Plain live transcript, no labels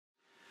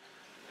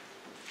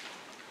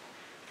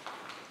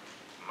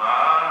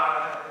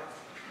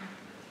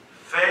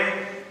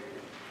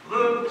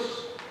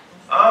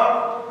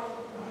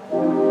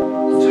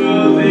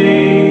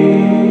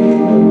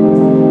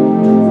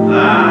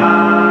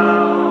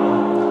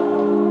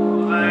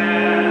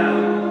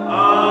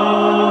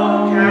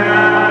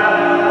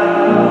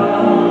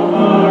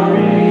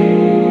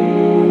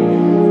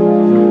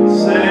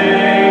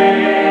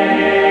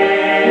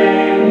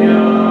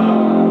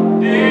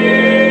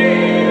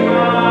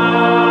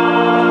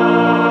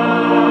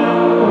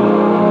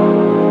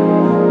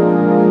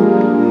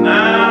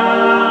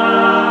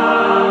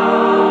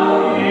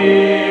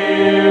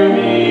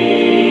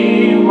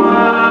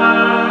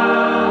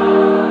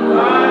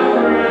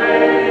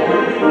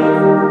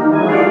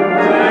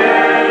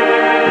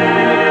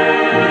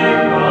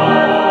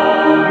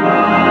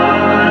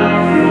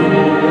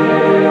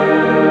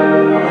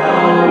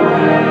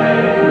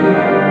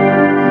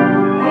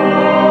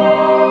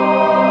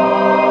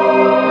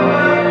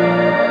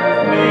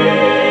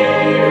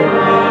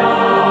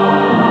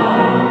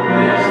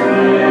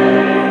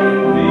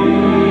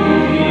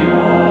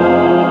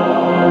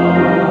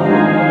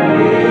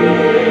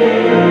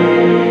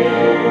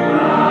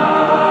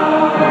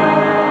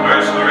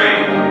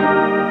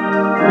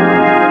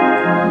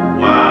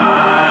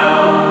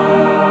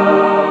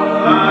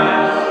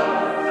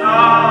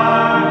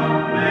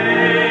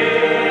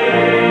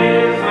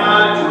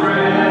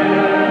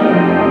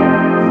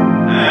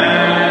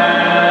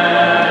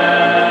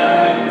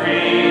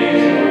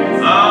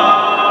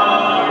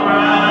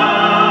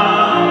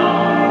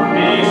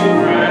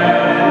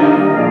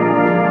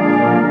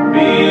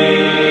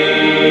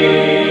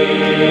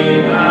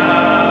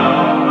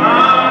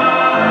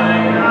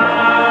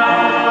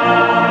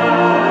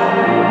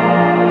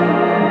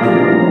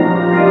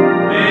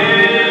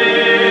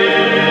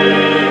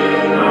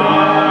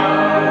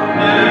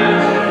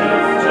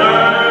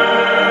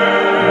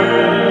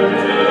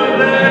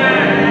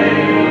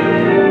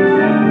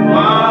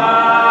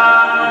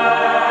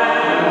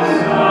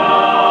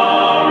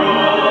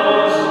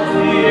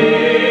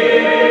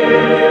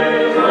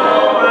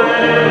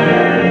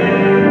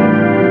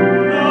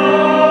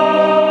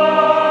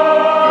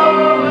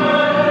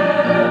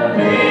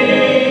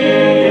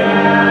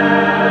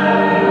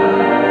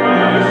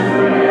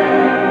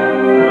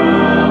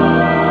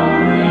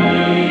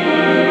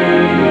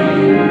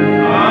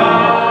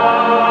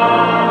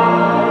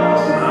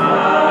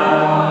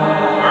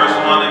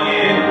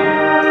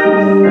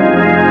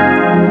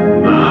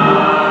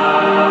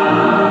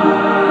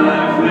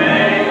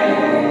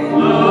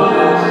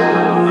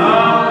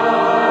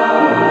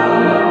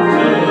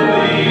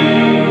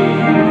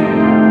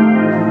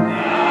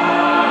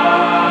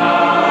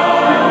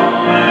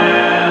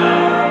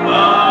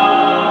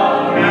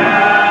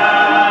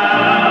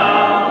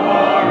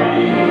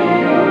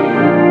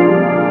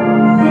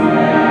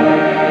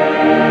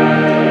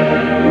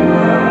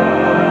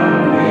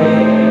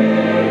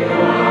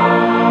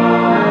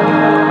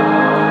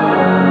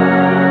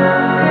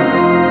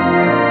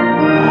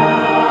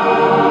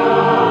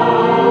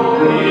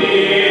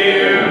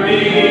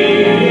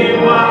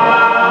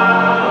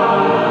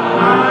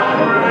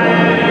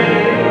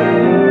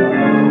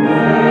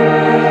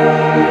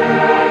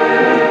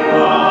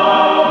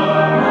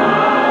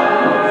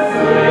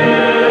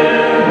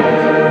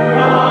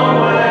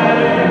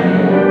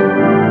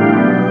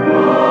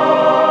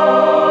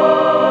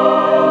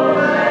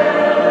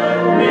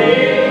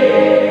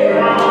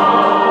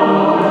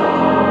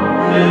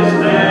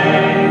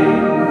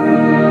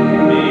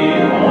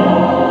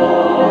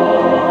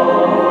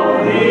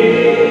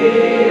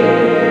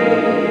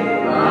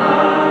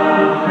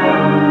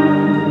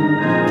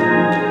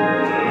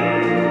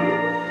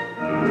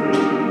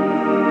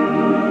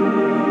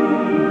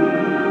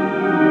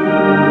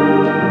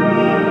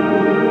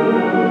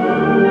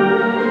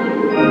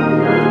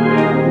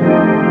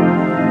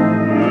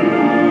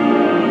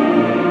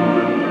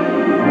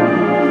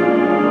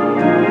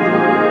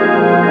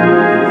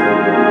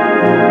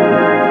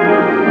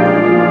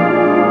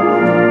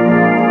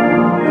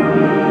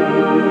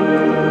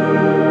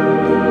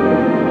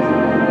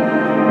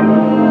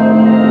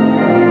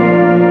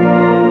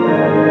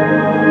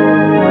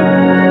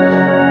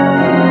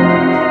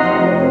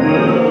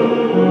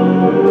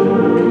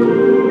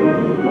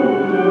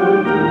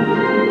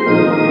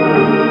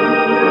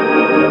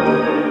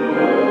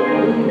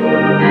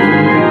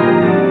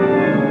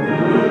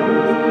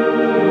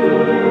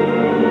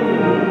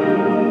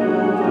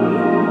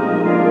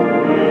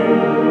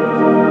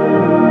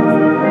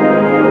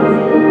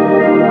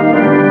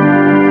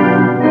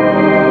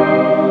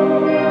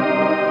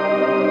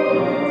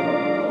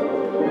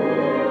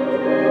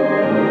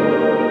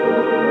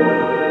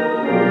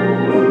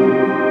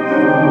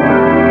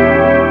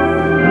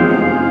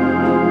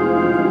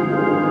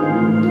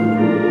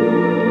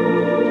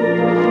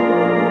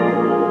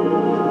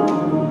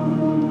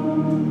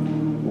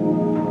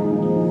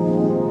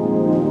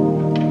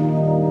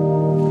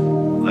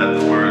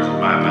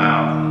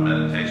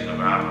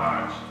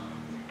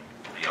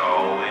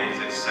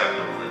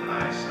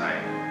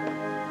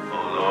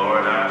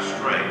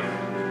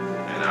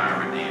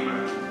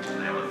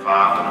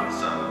Father, and of the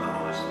Son, and of the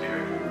Holy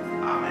Spirit.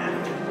 Amen.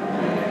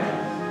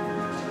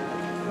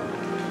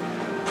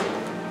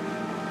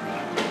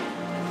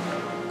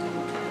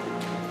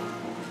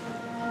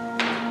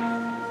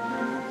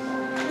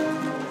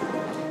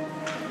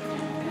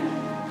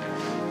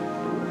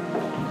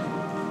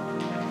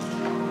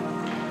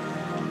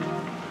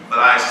 But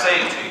I say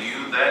to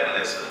you that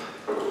listen,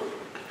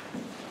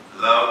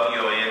 love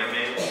your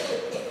enemies,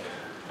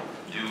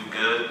 do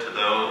good to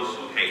those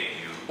who hate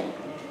you,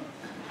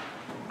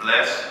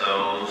 bless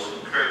those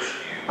who curse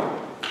you,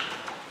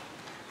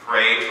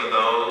 pray for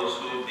those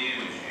who abuse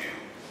you.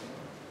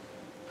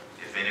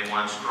 If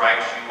anyone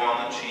strikes you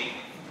on the cheek,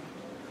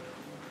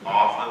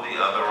 offer the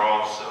other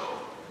also.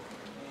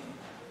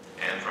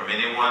 And from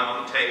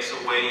anyone who takes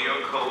away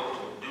your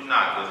coat, do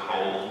not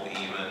withhold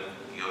even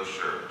your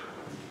shirt.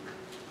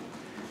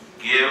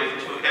 Give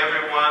to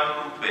everyone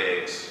who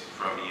begs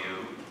from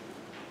you,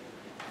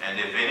 and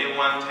if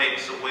anyone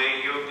takes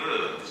away your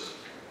goods,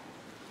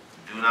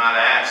 do not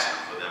ask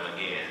for them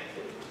again.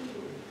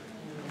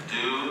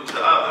 Do to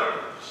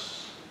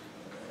others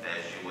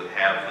as you would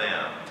have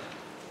them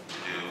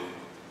do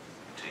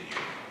to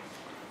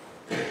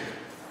you.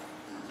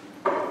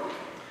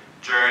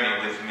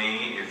 Journey with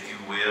me, if you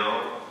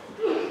will,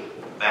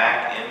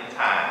 back in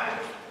time.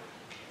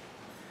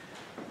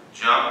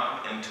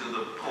 Jump into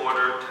the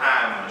Porter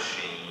time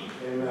machine.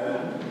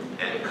 Amen.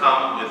 And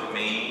come with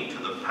me to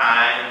the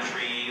pine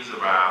trees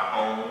of our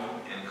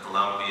home in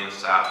Columbia,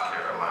 South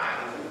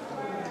Carolina,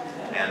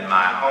 and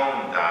my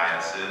home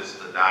diocese,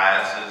 the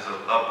Diocese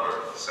of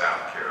Upper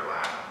South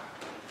Carolina.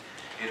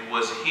 It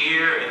was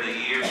here in the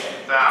year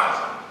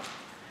 2000,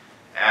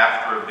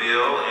 after a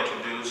bill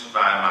introduced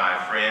by my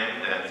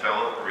friend and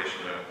fellow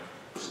parishioner,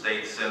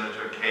 State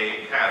Senator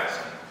Kay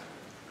Patterson,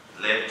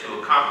 led to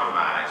a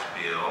compromise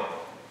bill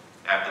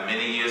after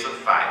many years of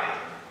fighting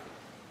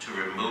to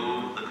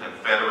remove the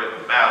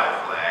Confederate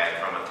battle flag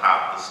from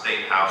atop the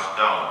State House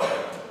dome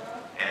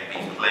and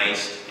be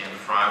placed in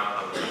front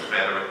of the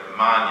Confederate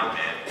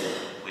monument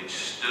which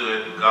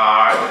stood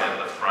guard at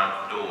the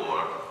front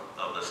door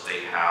of the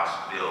State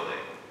House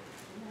building.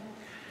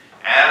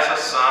 As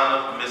a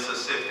son of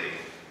Mississippi,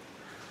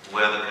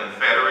 where the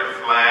Confederate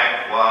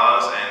flag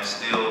was and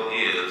still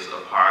is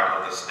a part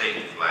of the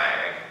state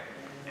flag,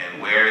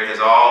 and where it has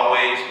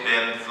always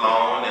been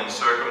flown in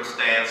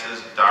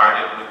circumstances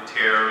darted with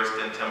terrorist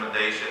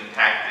intimidation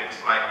tactics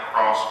like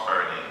cross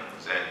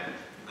burnings and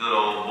good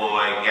old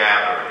boy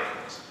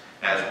gatherings,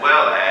 as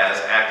well as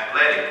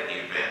athletic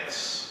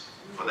events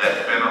for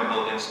that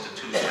venerable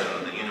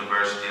institution, the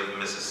University of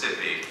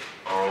Mississippi,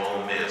 or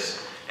Ole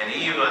Miss, and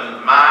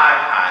even my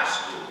high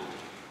school,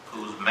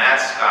 whose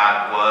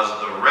mascot was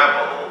the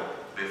Rebel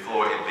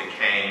before it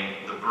became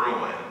the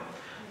Bruin.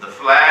 The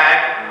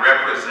flag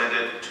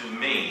represented to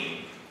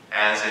me,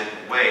 as it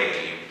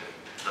waved,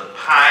 the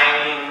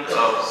pining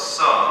of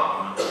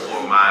some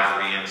for my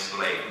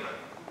re-enslavement.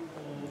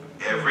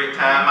 Every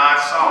time I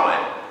saw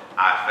it,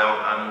 I felt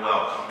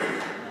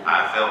unwelcome.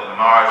 I felt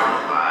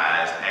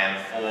marginalized and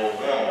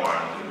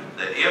forewarned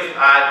that if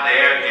I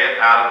dare get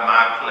out of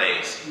my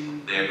place,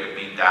 there could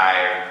be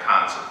dire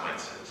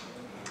consequences.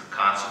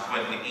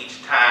 Consequently,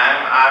 each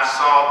time I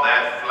saw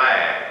that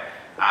flag,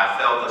 I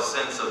felt a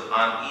sense of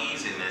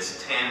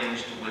uneasiness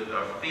tinged with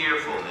a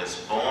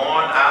fearfulness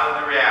born out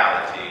of the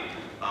reality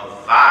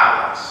of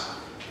violence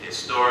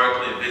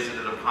historically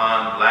visited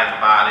upon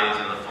black bodies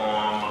in the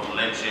form of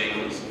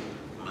lynchings,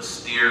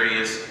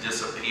 mysterious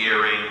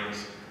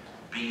disappearings,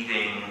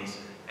 beatings,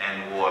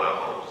 and water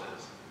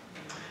hoses.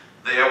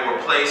 There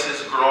were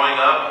places growing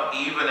up,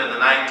 even in the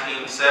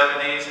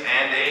 1970s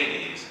and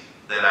 80s,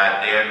 that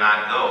I dare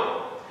not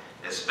go,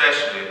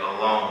 especially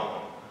alone,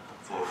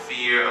 for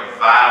fear of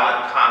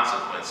violent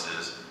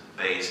consequences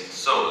based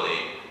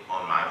solely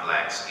on my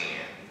black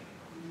skin.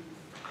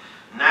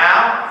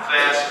 Now,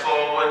 fast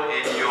forward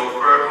in your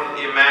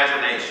fertile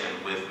imagination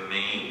with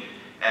me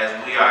as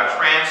we are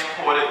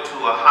transported to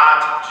a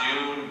hot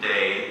June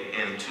day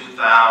in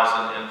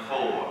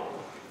 2004,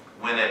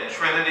 when at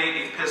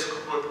Trinity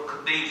Episcopal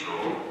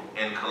Cathedral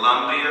in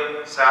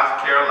Columbia,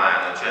 South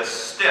Carolina,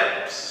 just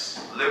steps,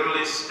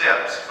 literally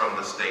steps from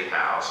the State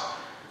House,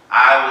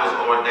 I was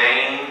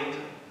ordained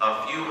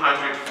a few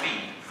hundred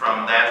feet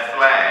from that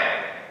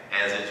flag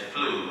as it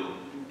flew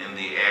in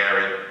the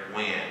arid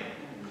wind.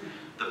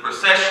 The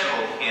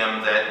processional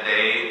hymn that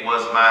day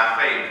was my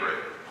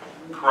favorite.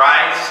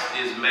 Christ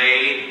is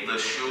made the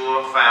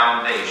sure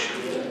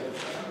foundation,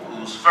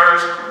 whose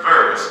first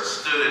verse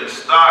stood in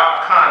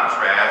stark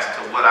contrast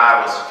to what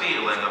I was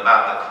feeling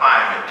about the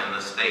climate in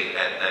the state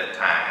at that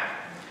time.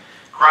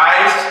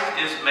 Christ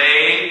is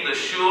made the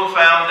sure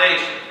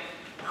foundation,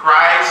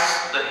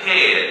 Christ the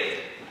head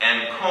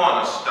and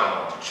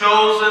cornerstone,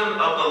 chosen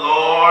of the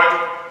Lord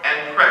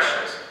and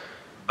precious,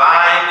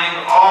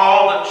 binding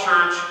all the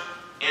church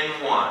in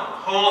one,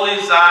 holy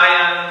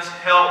Zion's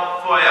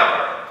help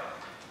forever,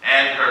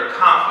 and her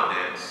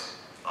confidence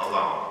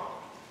alone.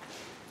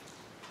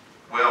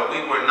 Well,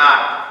 we were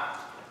not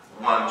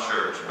one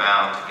church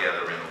bound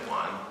together in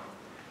one.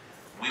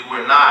 We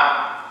were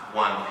not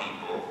one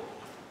people.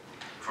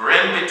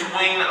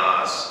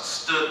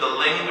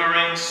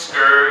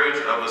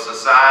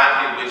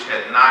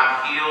 had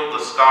not healed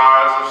the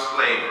scars of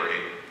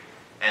slavery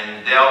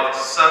and dealt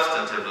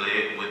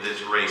substantively with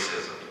its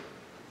racism.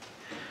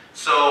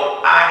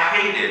 So I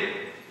hated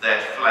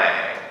that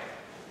flag.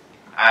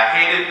 I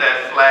hated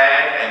that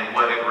flag and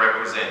what it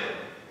represented.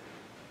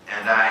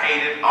 And I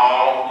hated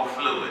all who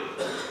flew it,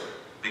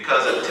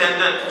 because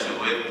attendant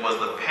to it was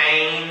the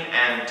pain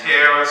and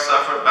terror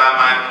suffered by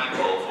my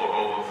people for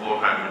over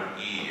 400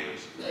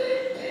 years.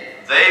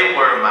 They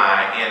were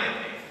my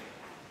enemy,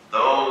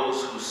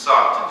 those who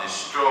sought to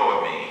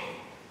destroy me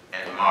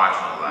and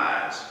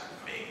marginalize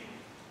me.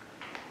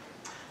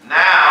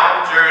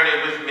 Now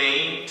journey with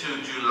me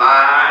to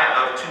July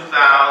of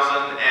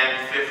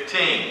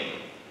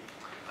 2015,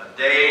 a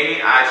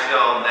day I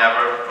shall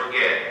never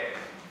forget.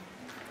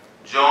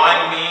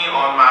 Join me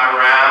on my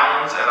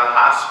rounds at a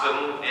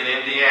hospital in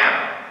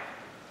Indiana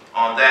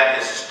on that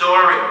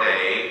historic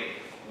day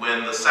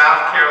when the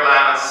South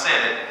Carolina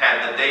Senate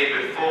had the day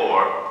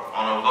before,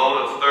 on a vote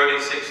of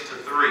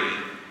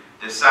 36-3,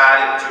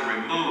 decided to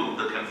remove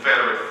the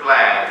Confederate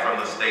flag from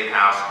the State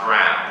House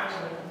grounds.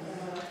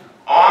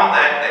 On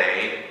that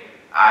day,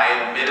 I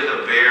admitted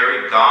a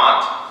very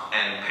gaunt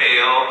and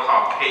pale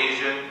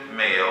Caucasian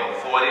male,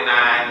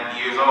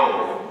 49 years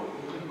old,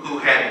 who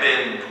had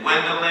been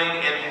dwindling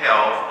in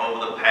health over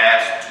the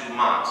past 2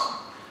 months,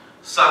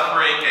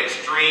 suffering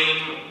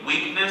extreme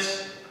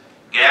weakness,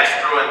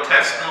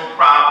 gastrointestinal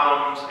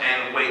problems,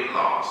 and weight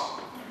loss.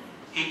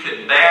 He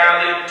could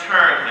barely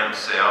turn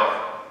himself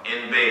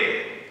in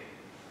bed.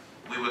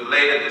 We would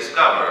later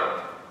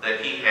discover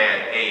that he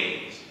had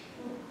AIDS.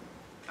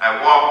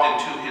 I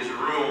walked into his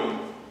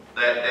room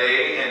that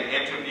day and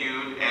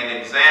interviewed and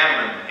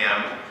examined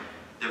him,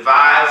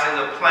 devising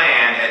a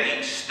plan at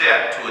each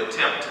step to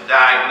attempt to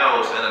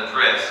diagnose and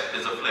address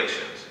his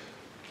afflictions.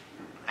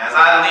 As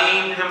I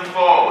leaned him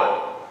forward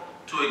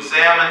to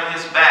examine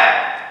his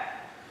back,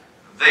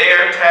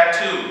 there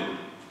tattooed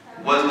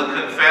was the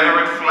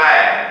Confederate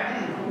flag,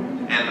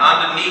 and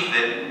underneath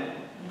it,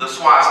 the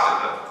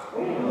swastika.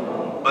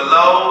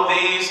 Below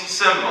these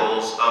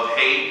symbols of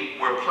hate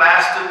were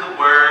plastered the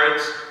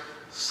words,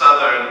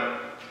 Southern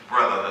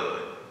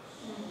Brotherhood.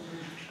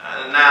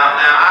 Now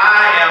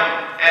I am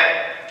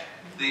at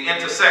the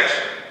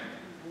intersection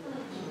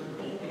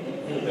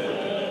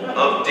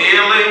of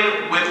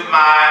dealing with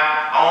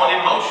my own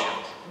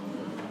emotions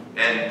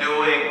and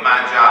doing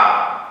my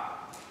job.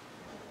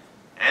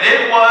 And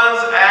it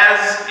was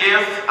as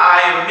if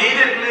I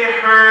immediately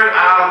heard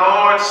our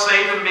Lord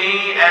say to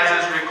me, as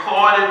is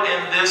recorded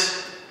in this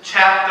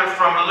chapter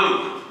from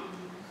Luke,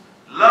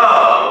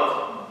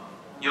 love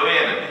your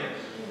enemies.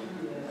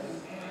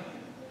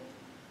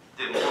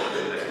 Didn't want to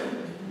do that.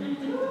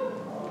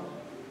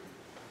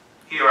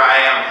 Here I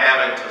am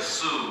having to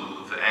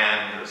soothe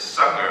and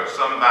succor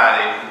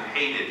somebody who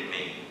hated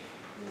me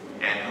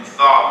and who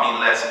thought me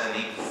less than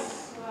equal.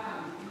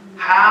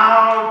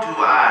 How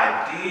do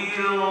I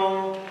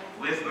deal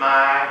with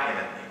my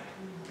enemy?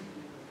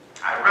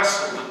 I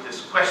wrestle with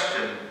this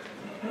question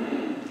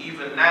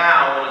even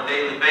now on a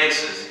daily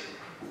basis.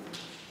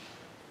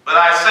 But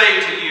I say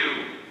to you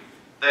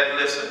that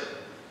listen,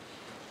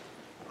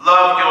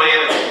 love your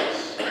enemies.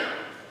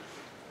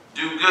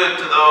 Do good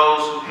to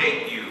those who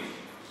hate you.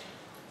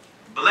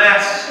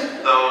 Bless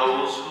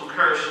those who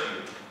curse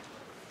you.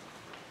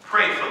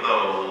 Pray for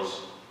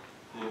those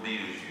who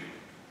abuse you.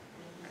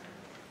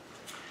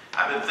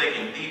 I've been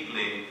thinking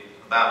deeply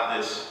about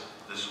this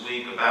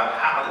week, about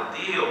how to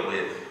deal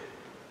with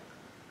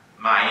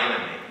my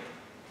enemy,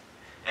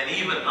 and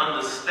even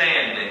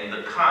understanding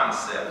the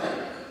concept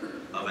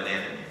of an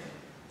enemy.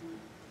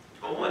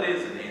 But what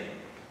is an enemy?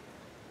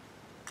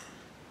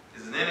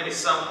 Is an enemy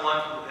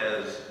someone who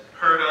has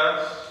hurt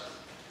us?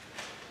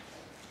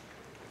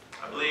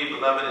 I believe,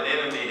 beloved, an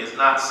enemy is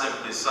not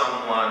simply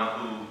someone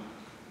who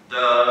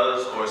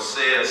does or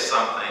says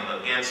something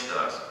against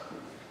us.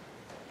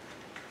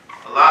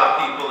 A lot of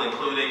people,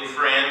 including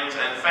friends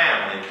and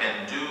family,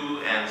 can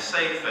do and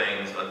say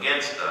things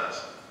against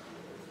us.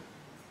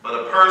 But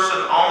a person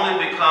only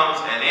becomes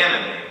an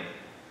enemy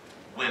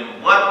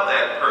when what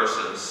that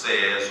person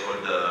says or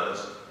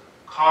does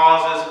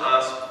causes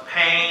us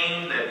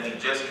pain that we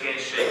just can't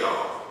shake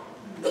off.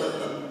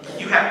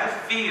 You have to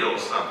feel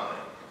something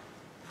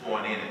for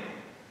an enemy.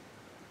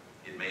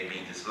 It may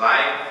be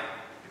dislike,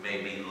 it may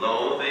be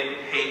loathing,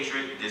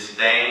 hatred,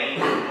 disdain,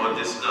 or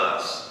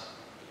disgust.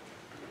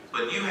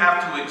 But you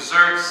have to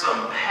exert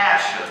some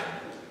passion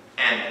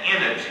and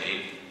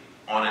energy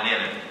on an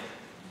enemy.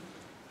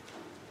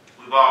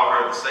 We've all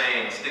heard the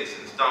saying, sticks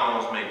and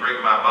stones may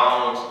break my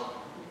bones,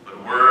 but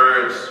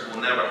words will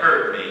never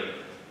hurt me.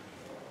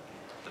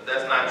 But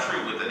that's not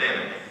true with an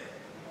enemy.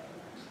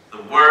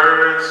 The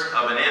words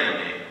of an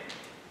enemy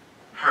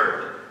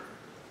hurt.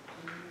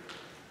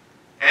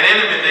 An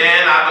enemy,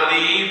 then, I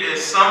believe,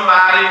 is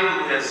somebody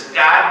who has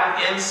gotten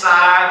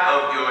inside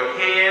of your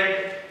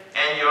head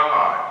and your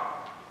heart.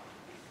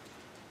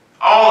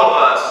 All of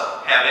us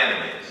have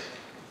enemies.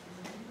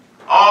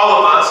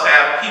 All of us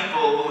have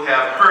people who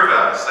have hurt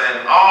us,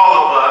 and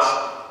all of us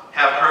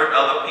have hurt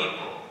other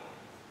people.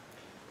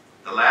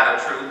 The latter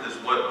truth is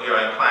what we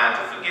are inclined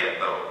to forget.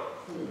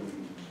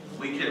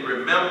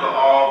 remember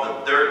all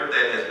the dirt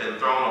that has been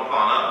thrown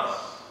upon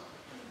us,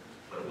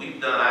 but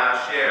we've done our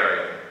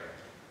sharing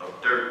of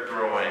dirt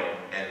throwing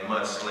and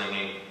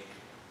mudslinging,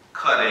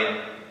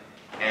 cutting,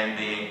 and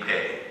being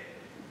petty.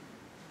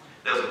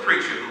 There was a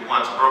preacher who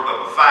once broke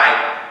up a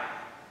fight,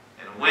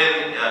 and when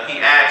he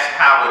asked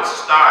how it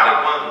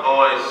started, one of the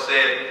boys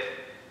said,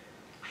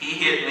 "He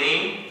hit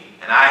me,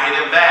 and I hit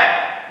him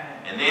back.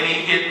 And then he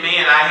hit me,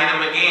 and I hit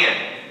him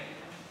again."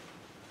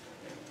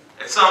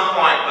 At some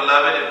point,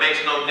 beloved, it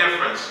makes no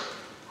difference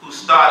who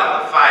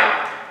started the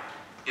fight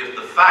if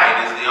the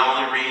fight is the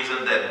only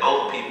reason that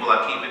both people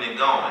are keeping it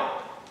going.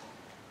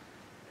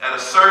 At a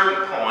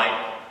certain point,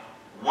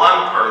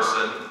 one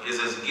person is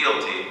as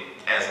guilty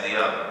as the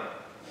other.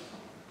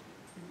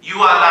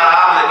 You are not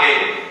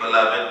obligated,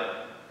 beloved,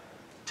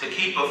 to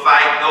keep a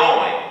fight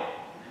going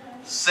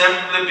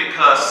simply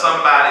because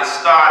somebody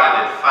started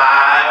it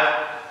 5,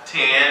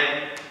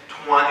 10,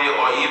 20,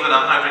 or even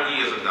 100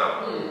 years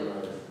ago.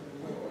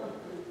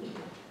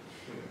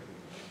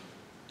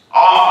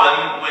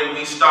 Often, when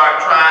we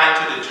start trying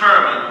to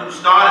determine who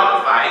started the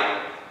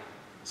fight,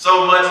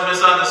 so much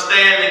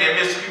misunderstanding and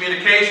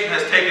miscommunication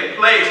has taken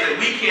place that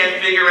we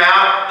can't figure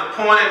out the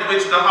point at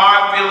which the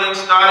hard feelings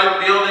started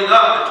building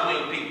up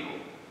between people.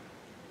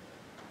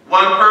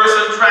 One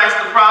person tracks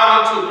the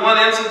problem to one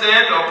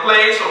incident or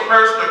place or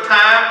person or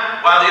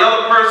time, while the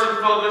other person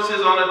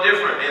focuses on a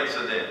different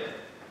incident.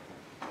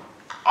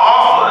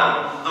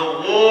 Often,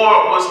 the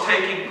war was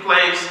taking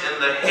place in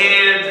the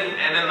head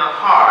and in the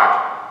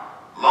heart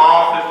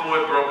long before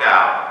it broke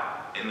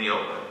out in the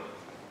open.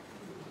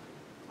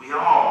 We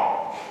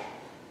all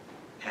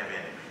have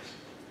enemies.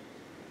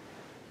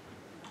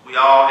 We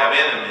all have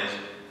enemies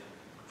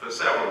for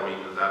several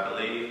reasons, I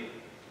believe.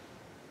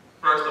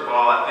 First of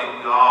all, I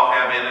think we all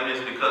have enemies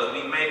because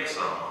we make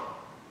some.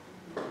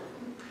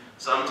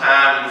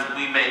 Sometimes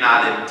we may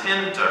not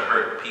intend to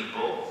hurt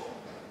people,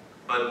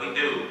 but we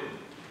do.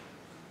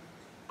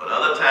 But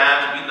other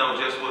times we know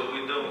just what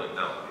we're doing,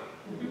 don't we?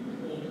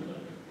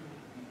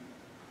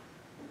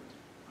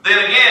 Then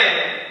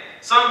again,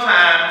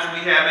 sometimes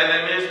we have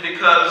enemies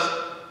because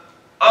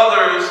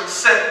others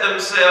set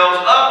themselves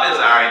up as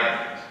our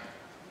enemies.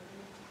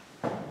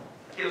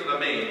 Here's what I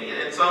mean.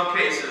 In some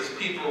cases,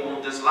 people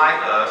will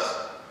dislike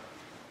us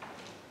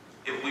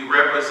if we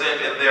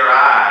represent in their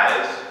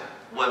eyes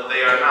what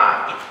they are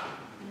not.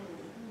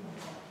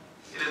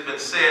 It has been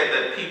said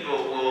that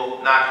people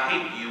will not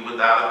hate you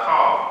without a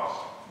cause,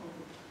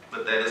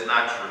 but that is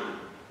not true.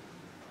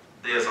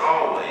 There's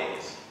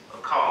always a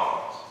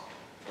cause.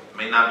 It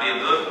may not be a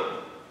good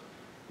one.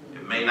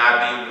 It may not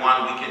be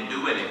one we can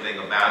do anything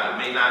about. It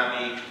may not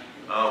be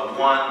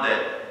one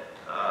that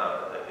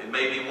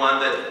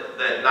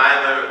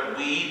neither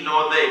we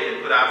nor they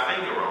can put our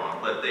finger on,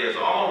 but there's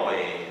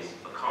always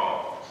a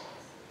cause.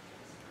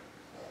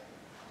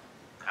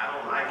 I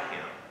don't like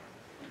him.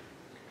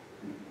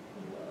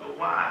 But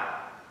why?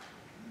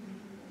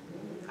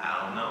 I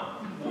don't know.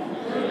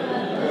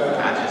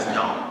 I just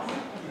don't.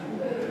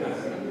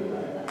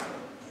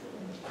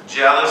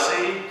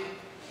 Jealousy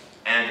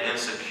and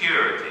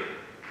insecurity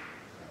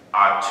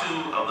are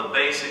two of the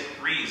basic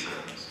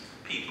reasons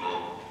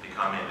people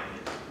become enemies.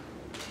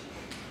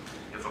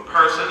 If a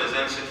person is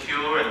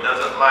insecure and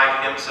doesn't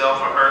like himself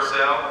or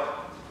herself,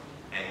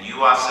 and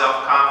you are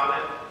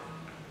self-confident,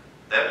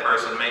 that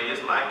person may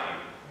dislike you.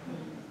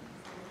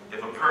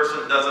 If a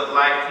person doesn't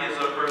like his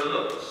or her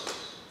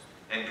looks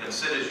and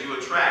considers you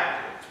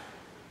attractive,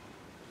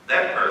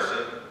 that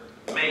person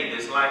may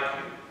dislike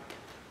you.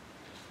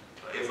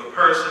 If a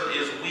person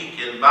is weak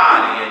in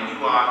body and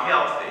you are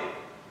healthy,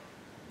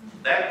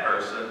 that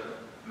person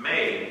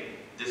may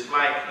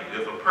dislike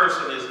you. If a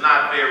person is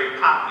not very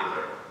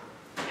popular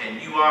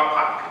and you are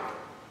popular,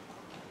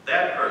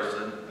 that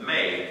person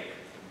may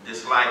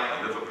dislike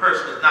you. If a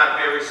person is not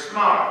very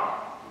smart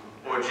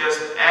or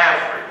just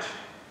average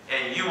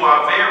and you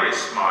are very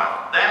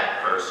smart,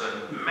 that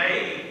person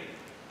may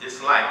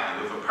dislike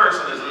you. If a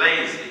person is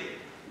lazy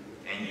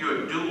and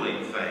you're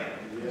doing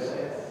things,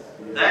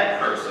 that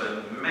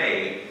person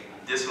may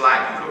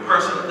dislike you. If a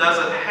person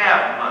doesn't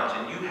have much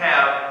and you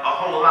have a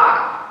whole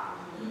lot,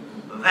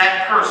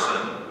 that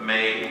person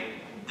may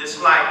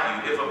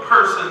dislike you. If a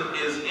person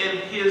is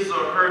in his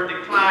or her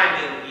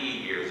declining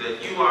years and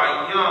you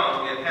are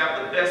young and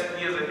have the best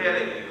years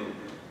ahead of you,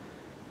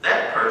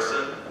 that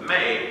person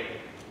may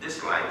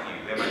dislike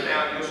you. Am I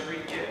down your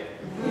street yet?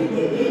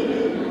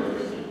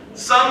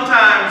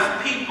 Sometimes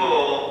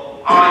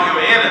people are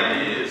your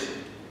enemies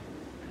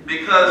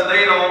because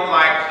they don't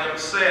like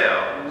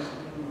themselves.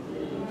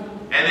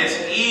 And it's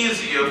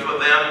easier for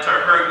them to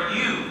hurt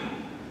you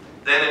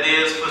than it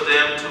is for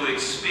them to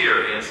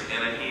experience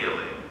inner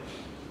healing.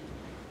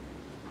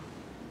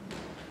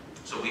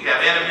 So we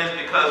have enemies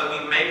because we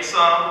make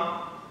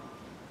some.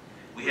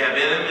 We have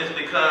enemies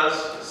because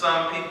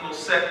some people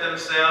set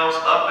themselves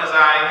up as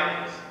our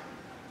enemies.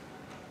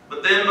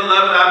 But then,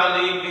 beloved, I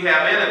believe we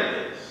have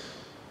enemies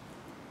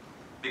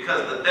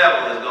because the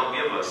devil is going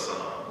to give us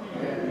some.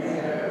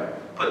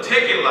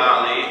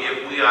 Particularly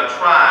if we are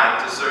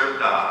trying to serve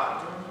God.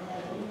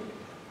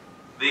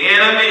 The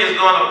enemy is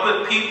going to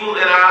put people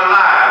in our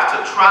lives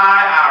to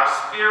try our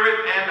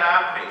spirit and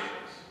our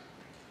patience.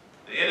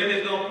 The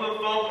enemy is going to put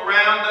folk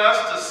around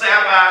us to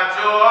sap our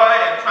joy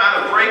and try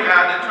to break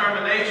our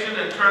determination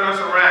and turn us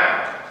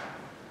around.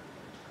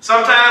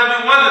 Sometimes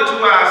we wonder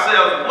to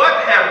ourselves,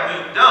 what have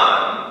we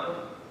done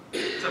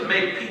to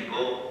make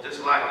people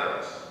dislike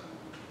us?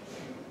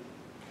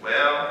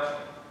 Well,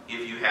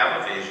 if you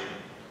have a vision,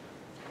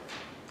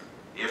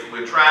 if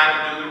we're trying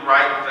to do the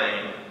right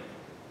thing,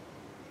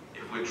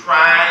 if we're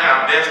trying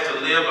our best to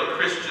live a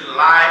Christian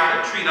life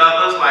and treat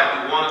others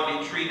like we want to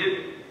be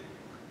treated,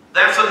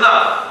 that's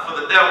enough for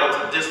the devil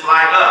to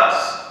dislike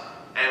us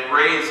and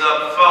raise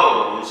up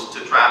foes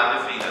to try to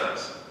defeat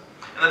us.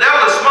 And the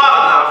devil is smart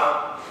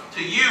enough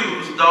to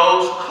use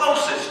those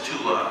closest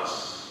to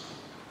us,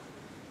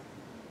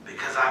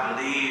 because I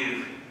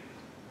believe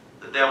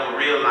the devil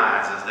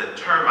realizes that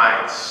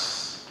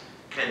termites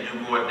can do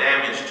more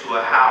damage to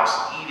a house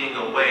eating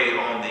away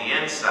on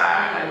the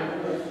inside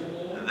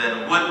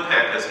than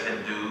woodpeckers can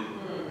do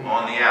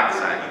on the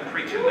outside. You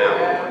preaching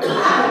now.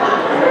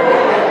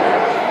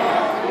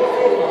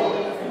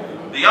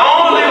 The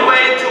only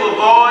way to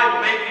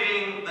avoid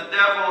making the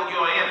devil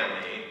your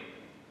enemy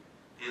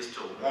is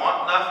to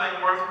want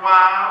nothing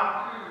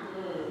worthwhile,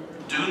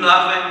 do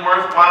nothing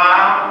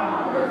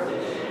worthwhile,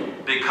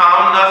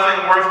 become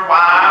nothing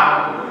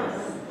worthwhile,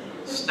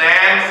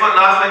 stand for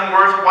nothing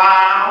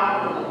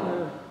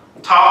worthwhile,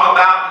 talk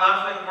about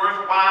nothing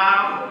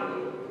worthwhile,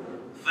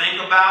 think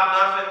about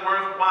nothing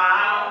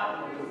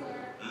worthwhile,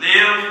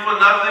 live for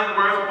nothing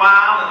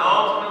worthwhile, and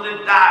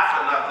ultimately die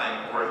for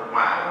nothing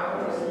worthwhile.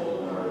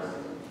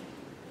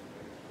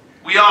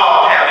 We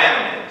all have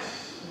enemies.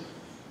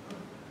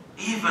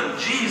 Even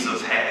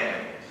Jesus had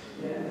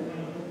enemies.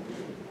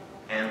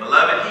 And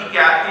beloved, he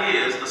got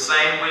his the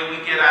same way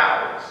we get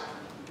ours.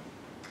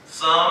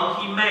 Some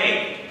he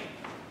made,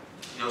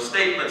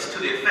 statements to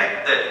the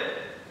effect that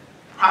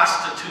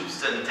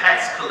prostitutes and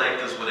tax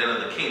collectors would enter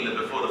the kingdom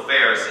before the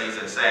Pharisees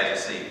and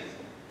Sadducees.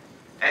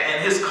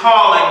 And his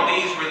calling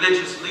these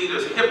religious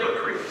leaders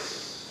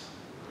hypocrites.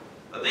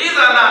 But these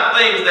are not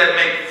things that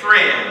make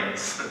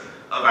friends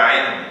of our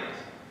enemies.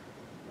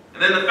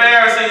 And then the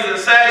Pharisees and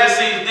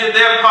Sadducees did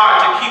their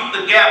part to keep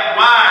the gap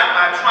wide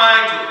by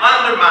trying to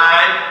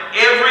undermine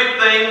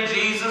everything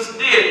Jesus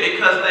did,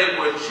 because they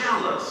were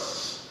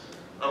jealous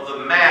of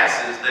the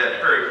masses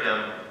that heard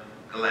him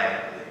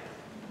gladly.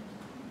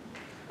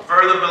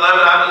 Further,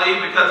 beloved, I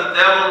believe because the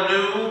devil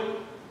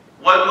knew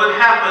what would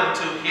happen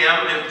to him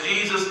if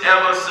Jesus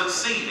ever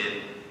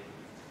succeeded,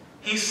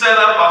 he set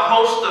up a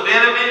host of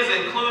enemies,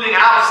 including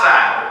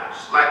outsiders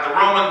like the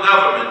Roman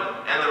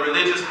government and the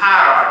religious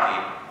hierarchy,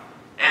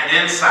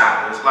 and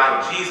insiders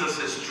like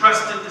Jesus'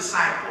 trusted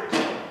disciples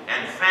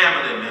and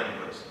family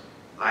members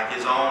like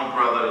his own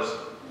brothers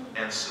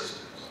and sisters.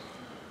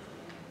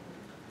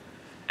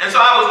 And so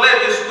I was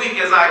led this week,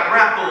 as I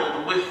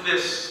grappled with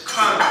this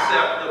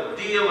concept of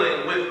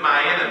dealing with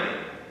my enemy,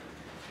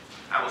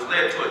 I was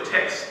led to a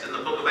text in the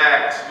book of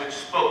Acts which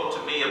spoke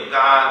to me of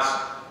God's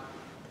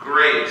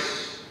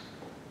grace.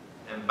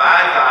 And by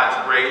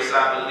God's grace,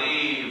 I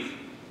believe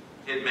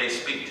it may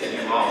speak to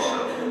you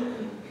also.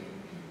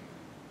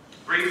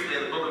 Briefly,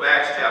 in the book of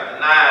Acts chapter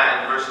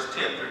 9, verses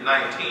 10 through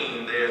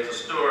 19, there's the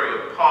story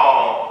of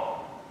Paul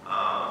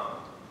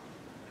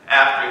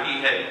after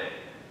he had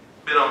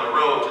been on the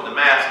road to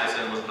Damascus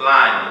and was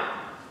blinded.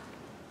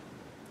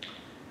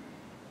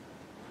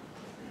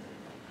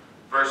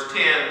 Verse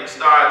 10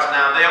 starts,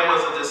 "Now there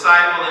was a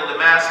disciple in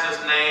Damascus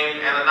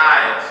named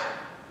Ananias.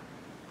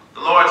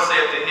 The Lord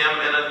said to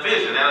him in a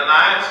vision,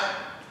 'Ananias?'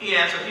 He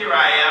answered, 'Here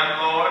I am,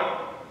 Lord.'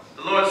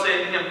 The Lord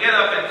said to him, 'Get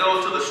up and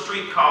go to the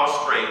street called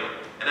Straight,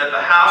 and at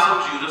the house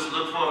of Judas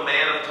look for a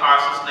man of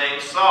Tarsus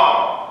named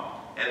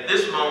Saul. At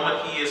this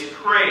moment he is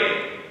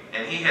praying,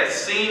 and he has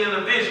seen in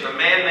a vision a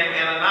man named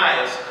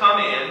Ananias come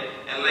in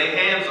and lay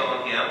hands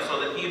on him so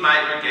that he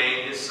might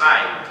regain his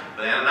sight.'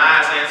 But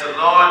Ananias answered,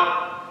 'Lord,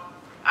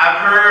 I've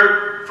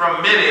heard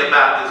from many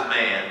about this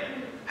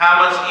man,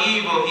 how much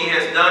evil he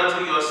has done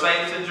to your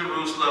saints in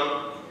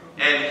Jerusalem,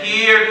 and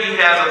here he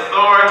has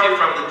authority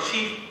from the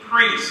chief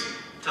priests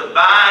to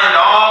bind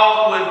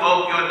all who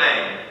invoke your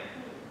name.'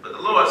 But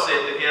the Lord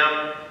said to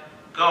him,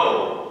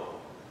 'Go,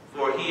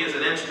 for he is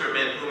an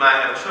instrument whom I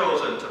have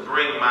chosen to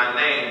bring my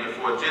name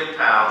before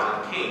Gentiles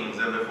and kings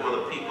and before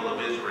the people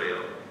of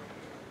Israel.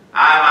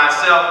 I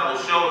myself will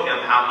show him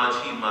how much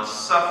he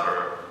must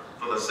suffer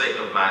for the sake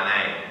of my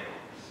name.'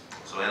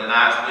 So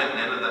Ananias went and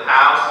entered the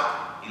house.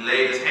 He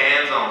laid his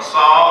hands on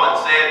Saul and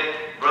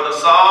said, 'Brother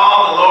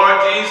Saul, the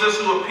Lord Jesus,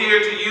 who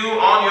appeared to you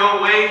on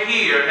your way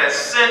here, has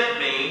sent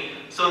me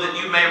so that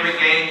you may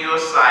regain your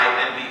sight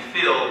and be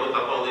filled with the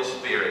Holy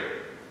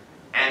Spirit.'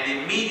 And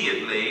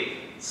immediately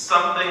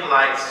something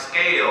like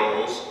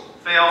scales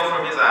fell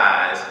from his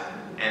eyes,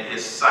 and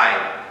his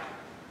sight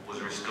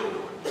was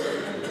restored."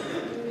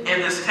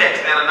 In this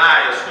text,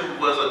 Ananias, who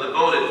was a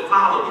devoted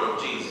follower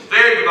of Jesus,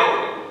 very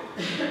devoted,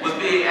 was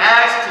being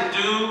asked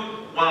to do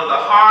one of the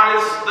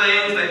hardest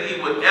things that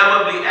he would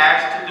ever be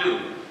asked to do.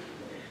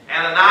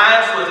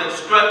 Ananias was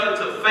instructed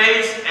to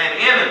face an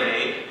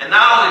enemy, and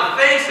not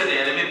only face an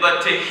enemy,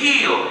 but to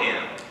heal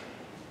him.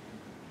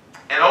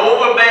 An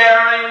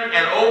overbearing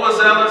and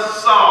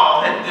overzealous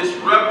Saul had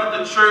disrupted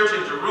the church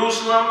in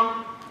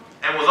Jerusalem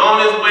and was on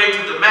his way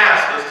to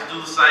Damascus to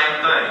do the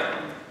same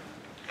thing.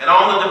 And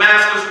on the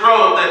Damascus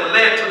road that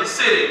led to the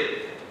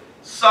city,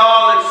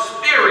 Saul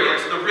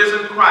experienced the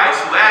risen Christ,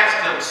 who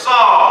asked him,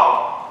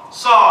 "Saul,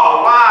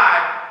 Saul,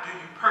 why do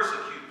you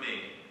persecute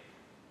me?"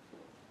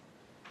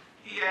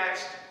 He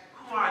asked,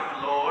 "Who are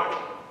you, Lord?"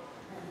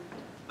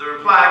 The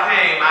reply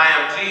came, "I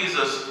am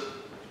Jesus,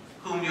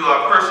 whom you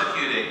are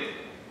persecuting.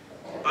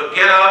 But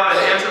get up and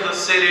enter the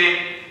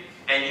city,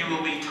 and you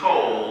will be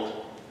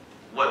told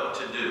what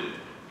to do."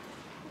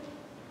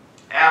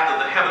 After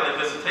the heavenly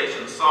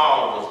visitation,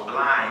 Saul was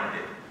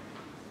blinded.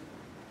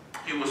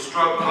 He was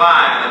struck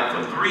blind,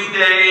 and for 3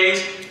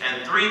 days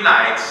and 3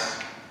 nights,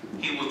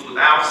 he was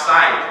without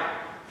sight,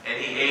 and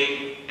he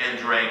ate and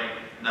drank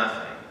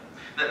nothing.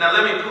 Now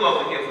let me pull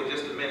over here for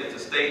just a minute to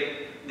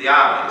state the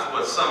obvious,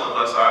 what some of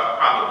us are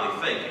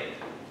probably thinking.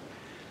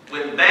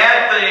 When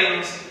bad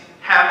things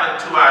happen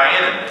to our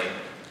enemy,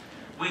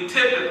 we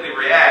typically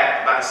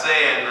react by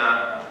saying,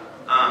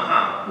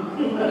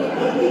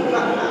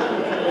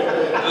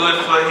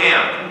 good for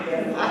him.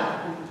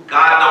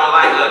 God don't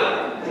like ugly.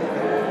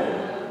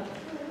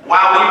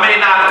 While we may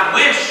not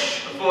wish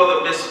for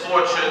the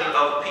misfortune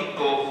of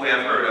people who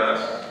have hurt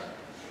us,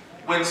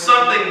 when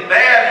something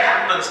bad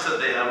happens to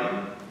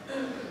them,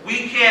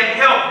 we can't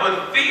help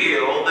but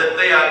feel that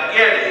they are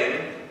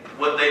getting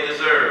what they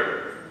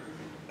deserve.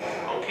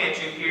 Oh, can't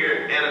you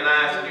hear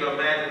Ananias in your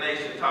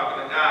imagination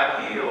talking to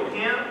God? Heal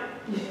him?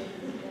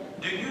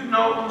 Do you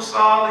know who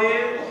Saul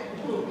is?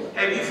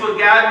 Have you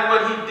forgotten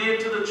what he did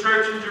to the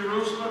church in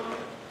Jerusalem?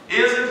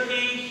 Isn't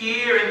he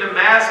here in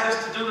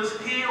Damascus to do this?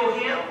 Heal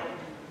him?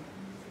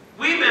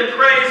 We've been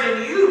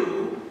praising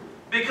you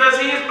because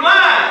he is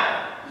blind.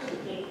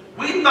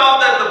 We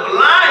thought that the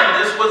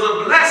blindness was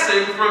a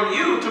blessing from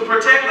you to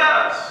protect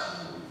us.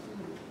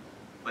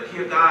 But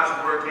hear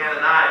God's word to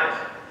Ananias.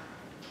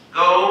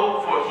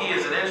 "Go, for he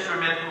is an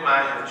instrument whom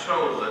I have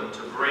chosen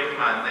to bring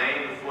my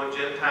name before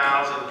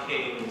Gentiles and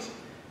kings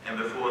and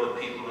before the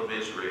people of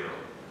Israel.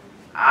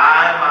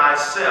 I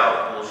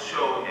myself will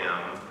show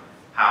him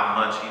how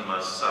much he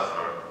must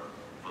suffer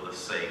for the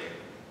sake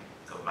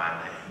of my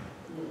name."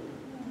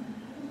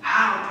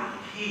 How do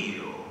you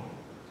heal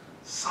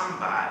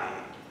somebody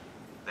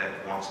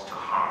that wants to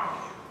harm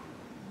you?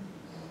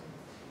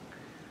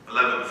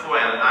 Beloved, before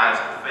Ananias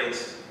could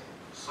face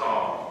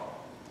Saul,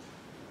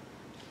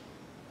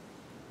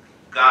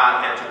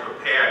 God had to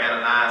prepare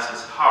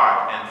Ananias'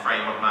 heart and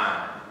frame of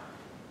mind.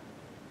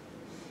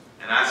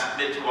 And I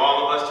submit to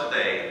all of us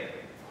today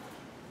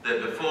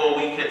that before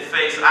we can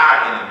face our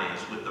enemies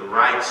with the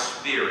right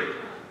spirit,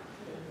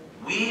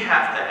 we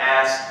have to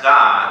ask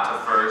God to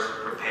first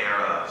prepare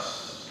us.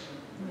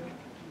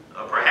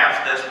 Perhaps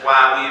that's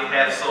why we have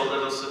had so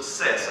little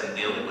success in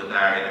dealing with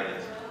our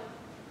enemies.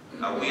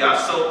 We are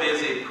so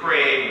busy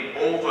praying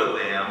over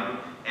them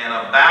and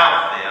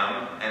about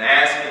them and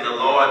asking the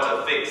Lord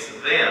to fix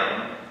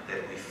them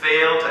that we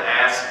fail to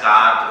ask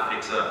God to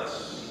fix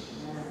us.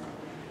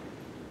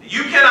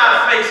 You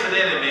cannot face an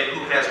enemy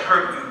who has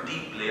hurt you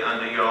deeply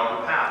under your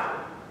own power.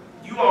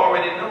 You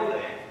already know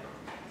that.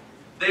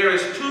 There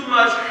is too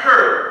much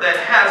hurt that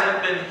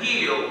hasn't been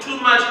healed, too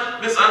much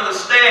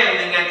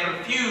misunderstanding and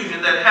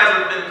confusion that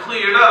hasn't been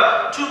cleared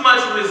up, too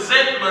much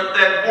resentment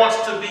that wants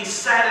to be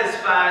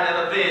satisfied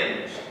and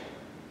avenged.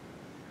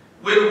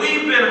 When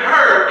we've been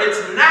hurt,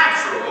 it's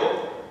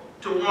natural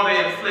to want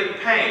to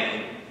inflict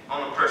pain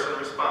on the person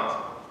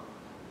responsible.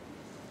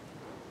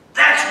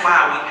 That's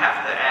why we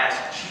have to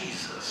ask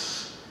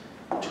Jesus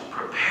to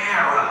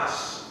prepare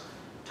us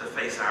to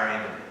face our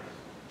enemies.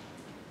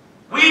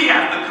 We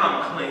have to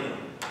come clean.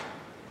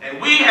 And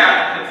we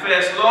have to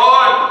confess,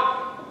 "Lord,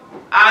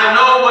 I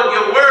know what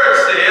your word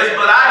says,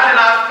 but I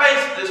cannot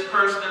face this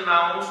person in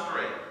my own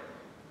strength.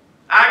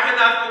 I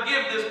cannot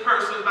forgive this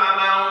person by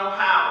my own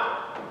power.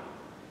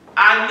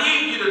 I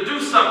need you to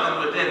do something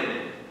within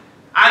me.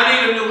 I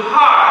need a new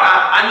heart.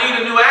 I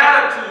need a new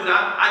attitude.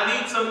 I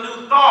need some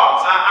new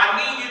thoughts. I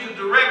need you to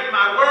direct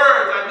my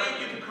words. I need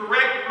you to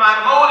correct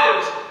my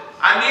motives.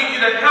 I need you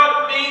to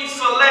help me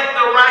select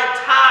the right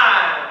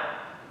time.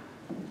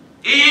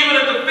 Even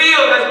if the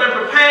field has been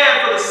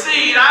prepared for the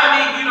seed, I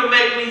need you to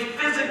make me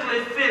physically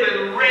fit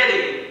and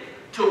ready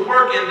to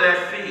work in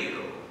that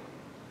field.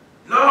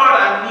 Lord,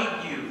 I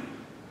need you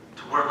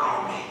to work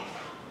on me."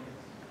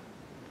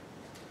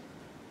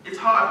 It's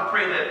hard to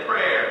pray that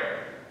prayer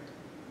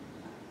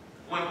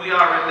when we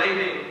are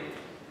relating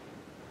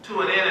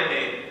to an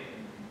enemy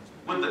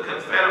with the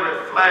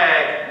Confederate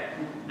flag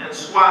and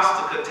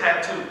swastika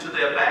tattooed to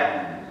their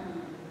back.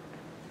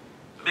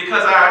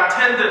 Because our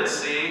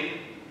tendency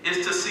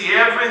is to see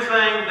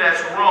everything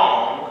that's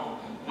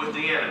wrong with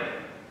the enemy.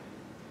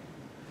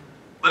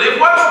 But if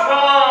what's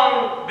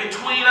wrong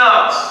between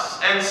us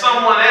and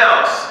someone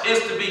else is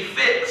to be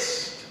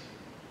fixed,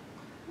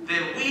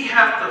 then we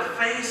have to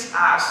face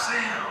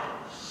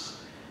ourselves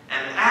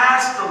and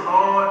ask the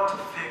Lord to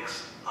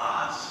fix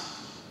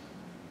us.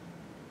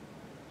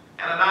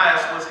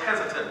 Ananias was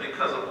hesitant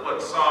because of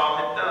what Saul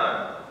had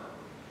done.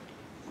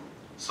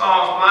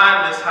 Saul's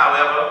blindness,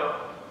 however,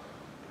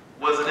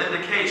 was an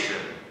indication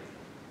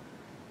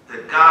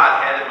that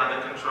God had him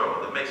under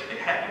control. It makes me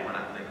happy when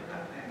I think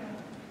about that.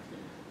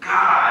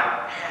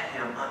 God had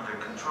him under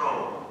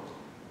control.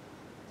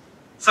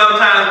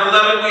 Sometimes,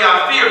 beloved, we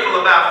are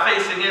fearful about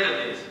facing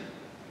enemies.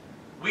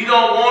 We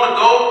don't want to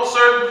go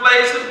certain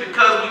places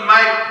because we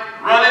might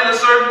run into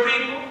certain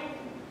people.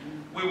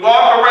 We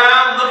walk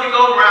around looking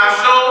over our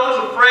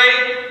shoulders,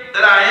 afraid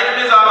that our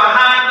enemies are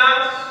behind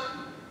us.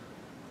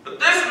 But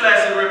this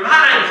lesson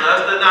reminds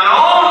us that not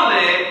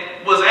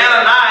only was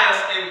Ananias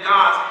in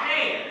God's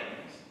hands,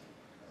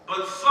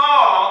 but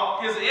Saul,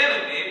 his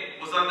enemy,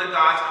 was under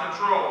God's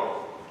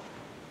control.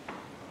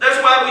 That's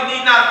why we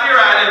need not fear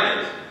our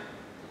enemies.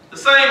 The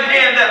same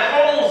hand that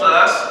holds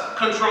us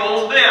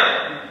controls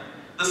them.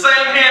 The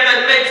same hand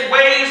that makes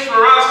ways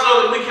for us so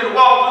that we can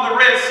walk through the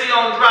Red Sea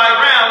on dry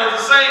ground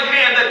is the same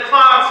hand that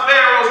clogs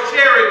Pharaoh's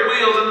chariot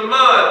wheels in the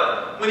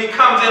mud when he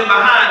comes in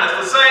behind us.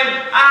 The same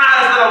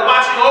eyes that are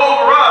watching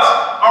over us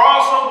are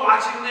also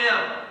watching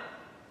them.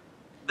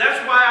 That's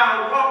why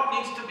our walk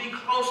needs to be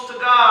close to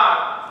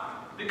God.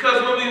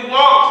 Because when we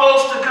walk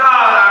close to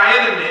God, our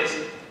enemies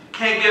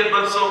can't get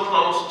but so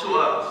close to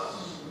us.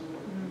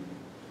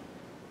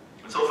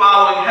 So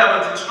following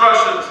heaven's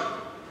instructions,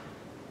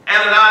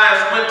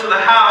 Ananias went to the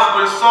house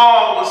where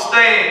Saul was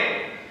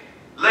staying,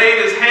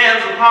 laid his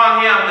hands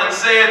upon him and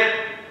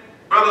said,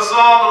 "Brother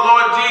Saul, the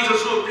Lord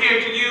Jesus who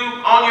appeared to you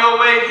on your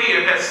way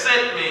here has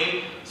sent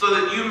me so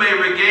that you may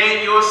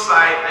regain your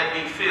sight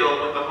and be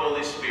filled with the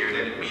Holy Spirit."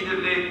 And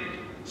immediately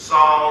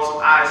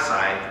Saul's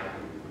eyesight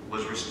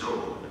was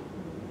restored.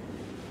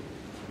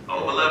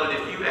 Oh, beloved,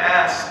 if you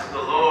ask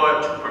the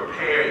Lord to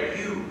prepare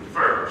you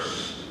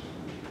first,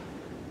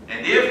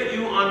 and if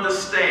you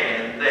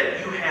understand that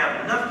you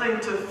have nothing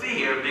to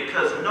fear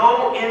because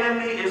no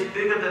enemy is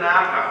bigger than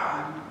our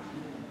God,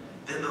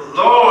 then the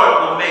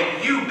Lord will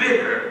make you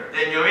bigger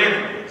than your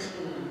enemies.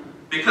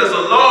 Because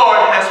the Lord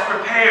has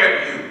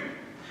prepared you.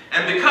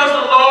 And because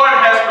the Lord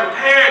has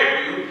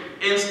prepared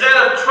you, instead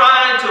of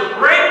trying to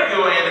break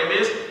your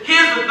enemies,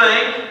 here's the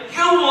thing,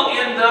 you will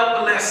end up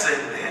blessing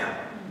them.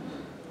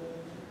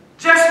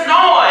 Just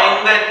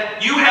knowing that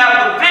you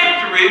have the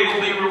victory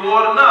will be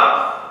reward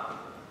enough.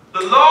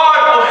 The Lord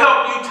will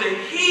help you to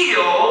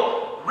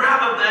heal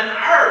rather than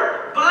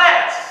hurt,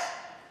 bless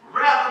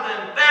rather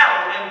than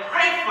battle, and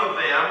pray for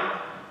them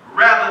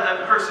rather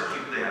than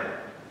persecute them.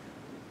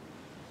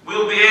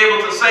 We'll be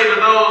able to say to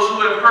those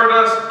who have hurt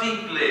us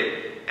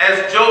deeply,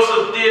 as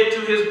Joseph did to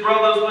his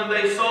brothers when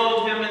they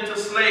sold him into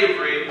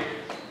slavery,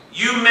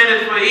 "You meant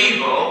it for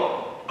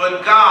evil,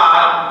 but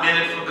God meant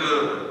it for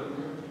good."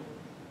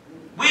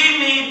 We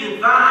need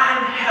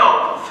divine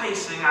help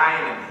facing our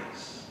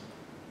enemies.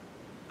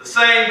 The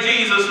same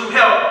Jesus who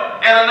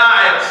helped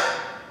Ananias,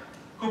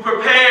 who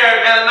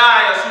prepared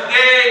Ananias, who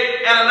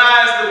gave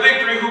Ananias the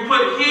victory, who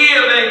put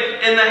healing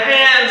in the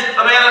hands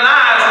of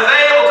Ananias, is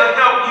able to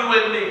help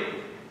you and me.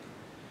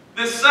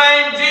 This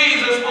same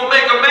Jesus will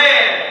make a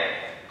man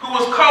who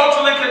was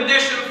culturally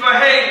conditioned for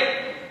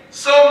hate,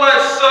 so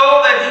much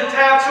so that he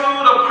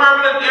tattooed a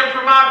permanent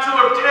imprimatur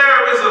of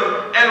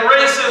terrorism and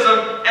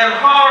racism and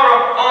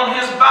horror on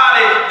his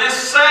body.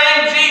 This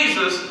same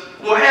Jesus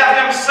will have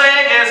him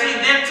saying, as he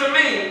did to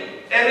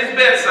me at his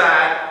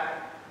bedside,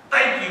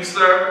 "Thank you,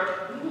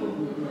 sir.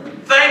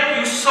 Thank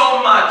you so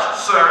much,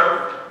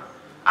 sir.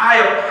 I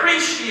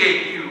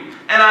appreciate you,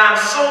 and I'm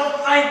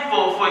so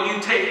thankful for you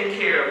taking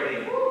care of me.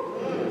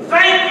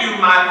 Thank you,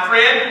 my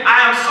friend. I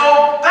am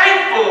so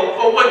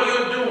thankful for what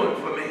you're doing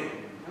for me.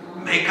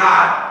 May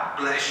God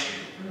bless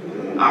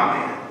you."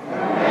 Amen.